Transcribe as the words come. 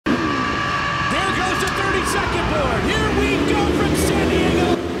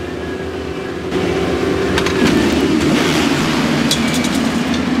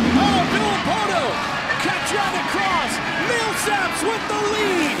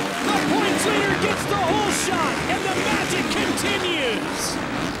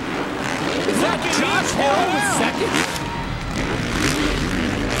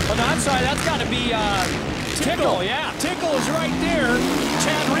got to be Tickle, yeah. Tickle is right there.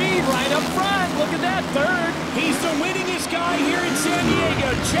 Chad Reed right up front. Look at that, third. He's the winningest guy here in San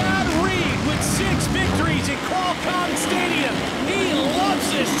Diego. Chad Reed with 6 victories at Qualcomm Stadium. He loves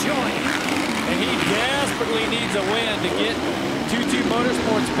this joint. And he desperately needs a win to get 22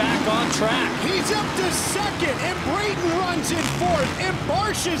 Motorsports back on track. He's up to second, and Brayton runs in fourth, and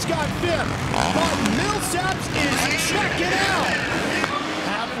Barsha's got fifth. But Millsaps is checking out.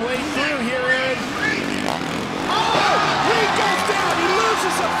 Halfway through here, Aaron. Oh! Reed goes down. He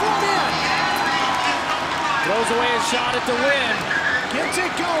loses a front end. Throws away a shot at the win. Gets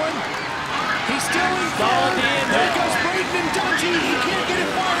it going. He's still in Solid third. There goes Brayton and Dungey. He can't get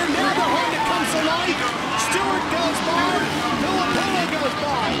it fired. Now the Honda comes to life. Stewart goes by. Villapillo goes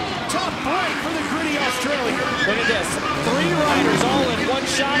by. Tough break for the gritty Australian. Look at this. 3 riders all in one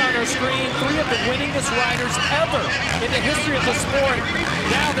shot on our screen. 3 of the winningest riders ever in the history of the sport.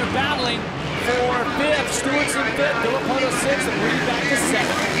 Now they're battling for 5th. Stewart's in 5th. Villapillo 6th. And Reed back to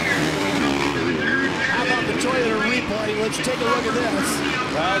 7th. How about the Toyota replay? Let's take a look at this.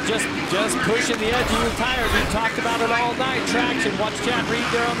 Well, just pushing the edge of your tires. We talked about it all night. Traction. Watch Chad Reed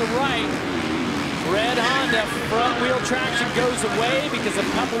there on the right. Red Honda front wheel traction goes away because of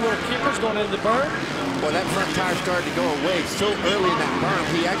a couple little kickers going into the berm. Well, that front tire started to go away so early in that berm.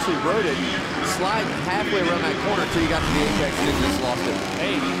 He actually rode it, slide halfway around that corner until he got to the apex and then just lost it.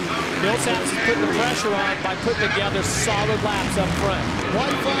 Hey, Millsaps is putting the pressure on by putting together solid laps up front.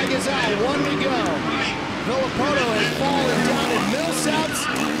 White flag is out, 1 to go. Villapillo has fallen down, and Millsaps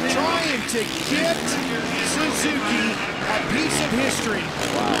trying to get Suzuki a piece of history.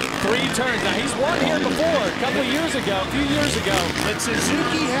 Wow, 3 turns. Now, he's won here before, a couple years ago, a few years ago. But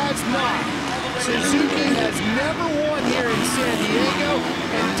Suzuki has not. Suzuki has never won here in San Diego,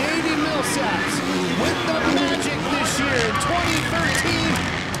 and Davey Millsaps with the magic this year in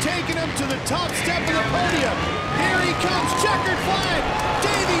 2013, taking him to the top step of the podium. Here he comes, checkered flag.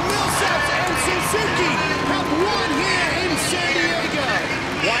 Davey Millsaps and Suzuki have won here in San Diego.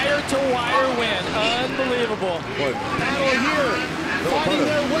 Wire-to-wire win, unbelievable. Battle here, fighting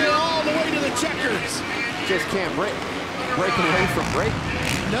their way all the way to the checkers. Just can't break. Breaking away from break.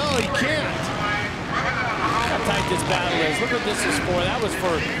 No, he can't. How tight this battle is. Look what this is for. That was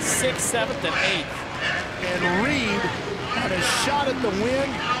for 6th, 7th, and 8th. And Reed had a shot at the win,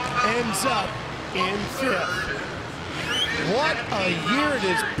 ends up in 5th. What a year it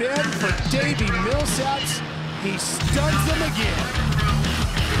has been for Davey Millsaps. He stuns them again.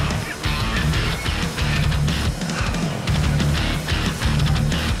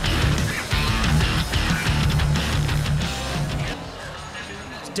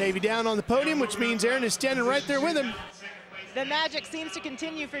 Davey down on the podium, which means Aaron is standing right there with him. The magic seems to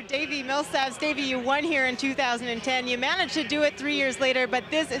continue for Davey Millsaps. Davey, you won here in 2010. You managed to do it 3 years later, but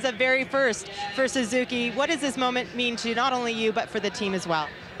this is a very first for Suzuki. What does this moment mean to not only you, but for the team as well?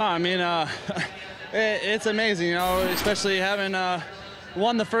 I mean, it's amazing, you know, especially having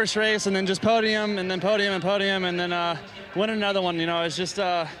won the first race and then just podium and then podium and podium and then win another one. You know, it's just,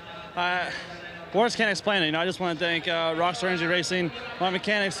 words can't explain it. You know, I just want to thank Rockstar Energy Racing, My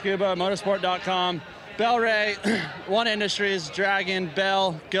Mechanics, Scuba, Motorsport.com, Bel-Ray, One Industries, Dragon,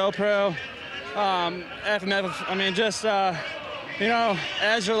 Bell, GoPro, FMF. I mean, just, you know,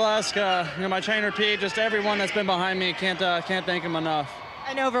 Ezra Lusk, you know, my trainer Pete, just everyone that's been behind me. Can't thank him enough.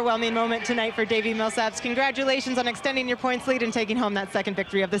 An overwhelming moment tonight for Davey Millsaps. Congratulations on extending your points lead and taking home that 2nd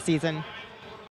victory of the season.